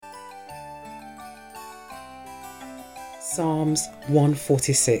Psalms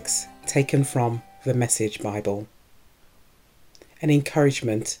 146, taken from the Message Bible. An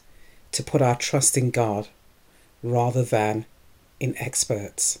encouragement to put our trust in God rather than in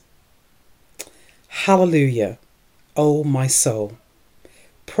experts. Hallelujah, O my soul.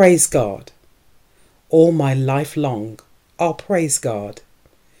 Praise God. All my life long I'll praise God,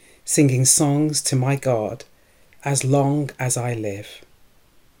 singing songs to my God as long as I live.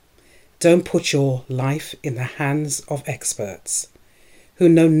 Don't put your life in the hands of experts who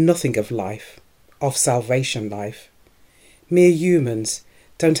know nothing of life, of salvation life. Mere humans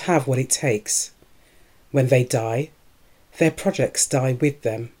don't have what it takes. When they die, their projects die with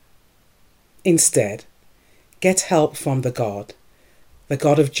them. Instead, get help from the God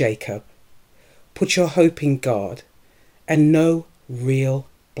of Jacob. Put your hope in God and know real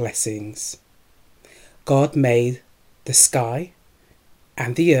blessings. God made the sky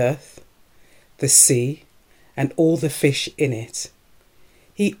and the earth, the sea, and all the fish in it.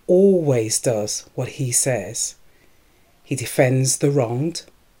 He always does what he says. He defends the wronged.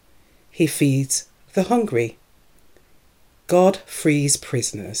 He feeds the hungry. God frees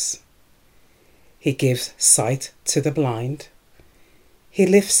prisoners. He gives sight to the blind. He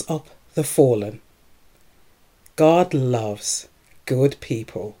lifts up the fallen. God loves good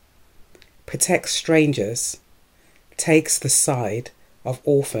people, protects strangers, takes the side of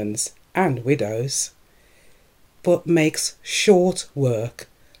orphans and widows, but makes short work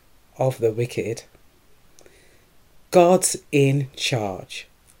of the wicked. God's in charge,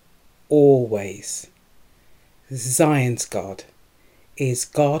 always. Zion's God is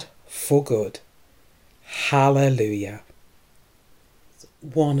God for good. Hallelujah.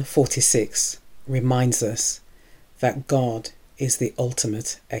 146 reminds us that God is the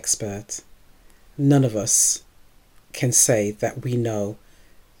ultimate expert. None of us can say that we know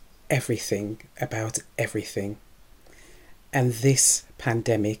everything about everything. And this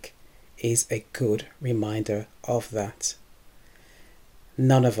pandemic is a good reminder of that.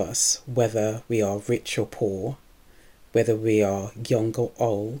 None of us, whether we are rich or poor, whether we are young or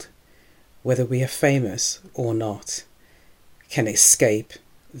old, whether we are famous or not, can escape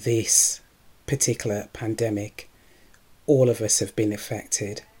this particular pandemic. All of us have been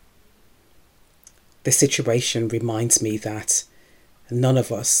affected. The situation reminds me that none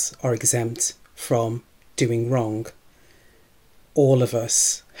of us are exempt from doing wrong. All of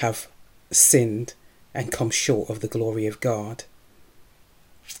us have sinned and come short of the glory of God.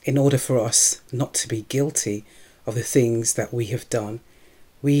 In order for us not to be guilty of the things that we have done,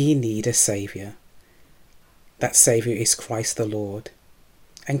 we need a Saviour. That Saviour is Christ the Lord.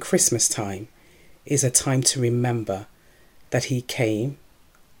 And Christmas time is a time to remember that he came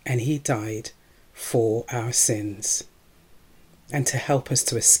and he died for our sins, and to help us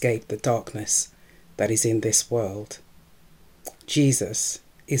to escape the darkness that is in this world. Jesus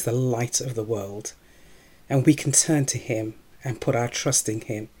is the light of the world, and we can turn to him and put our trust in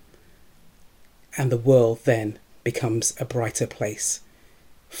him, and the world then becomes a brighter place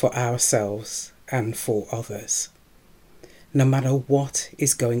for ourselves and for others. No matter what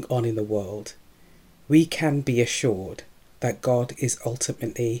is going on in the world, we can be assured that God is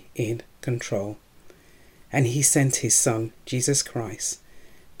ultimately in control. And he sent his Son, Jesus Christ,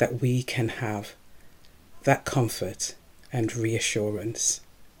 that we can have that comfort and reassurance.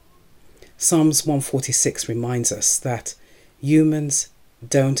 Psalms 146 reminds us that humans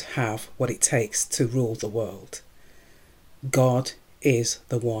don't have what it takes to rule the world. God is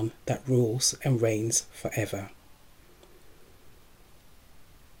the one that rules and reigns forever.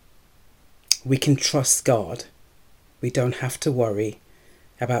 We can trust God. We don't have to worry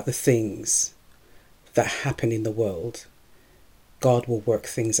about the things that happen in the world. God will work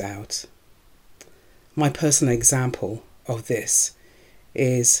things out. My personal example of this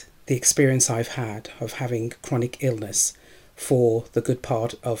is the experience I've had of having chronic illness for the good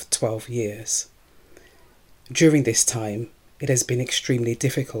part of 12 years. During this time, it has been extremely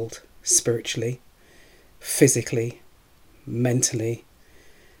difficult spiritually, physically, mentally,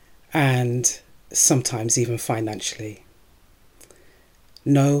 and sometimes even financially.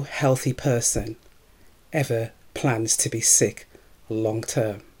 No healthy person ever plans to be sick long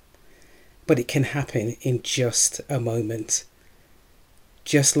term, but it can happen in just a moment,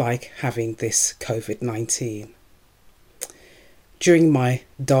 just like having this COVID-19. During my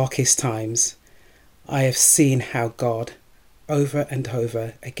darkest times, I have seen how God over and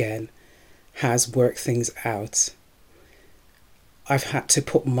over again has worked things out. I've had to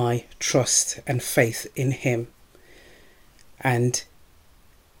put my trust and faith in him, and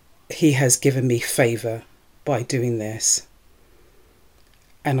he has given me favour by doing this.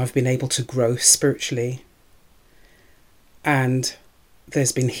 And I've been able to grow spiritually. And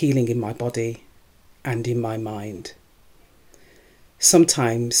there's been healing in my body and in my mind.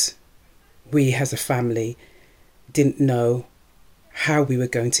 Sometimes we as a family didn't know how we were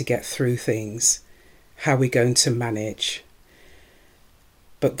going to get through things, how we're going to manage.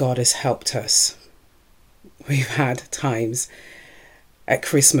 But God has helped us. We've had times at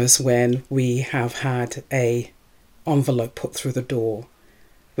Christmas when we have had a envelope put through the door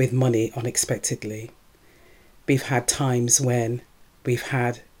with money unexpectedly. We've had times when we've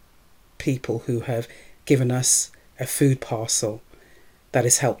had people who have given us a food parcel that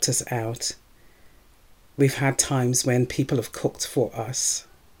has helped us out. We've had times when people have cooked for us.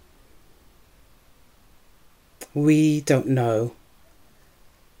 We don't know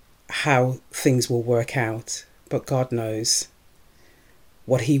how things will work out, but God knows.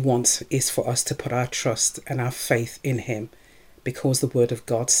 What He wants is for us to put our trust and our faith in Him, because the Word of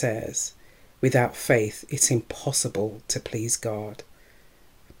God says, without faith, it's impossible to please God.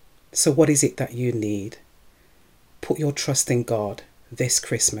 So what is it that you need? Put your trust in God this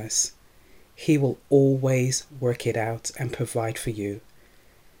Christmas. He will always work it out and provide for you.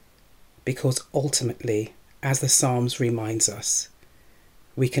 Because ultimately, as the Psalms reminds us,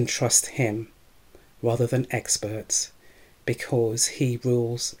 we can trust Him rather than experts, because He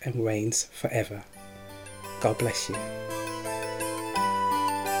rules and reigns forever. God bless you.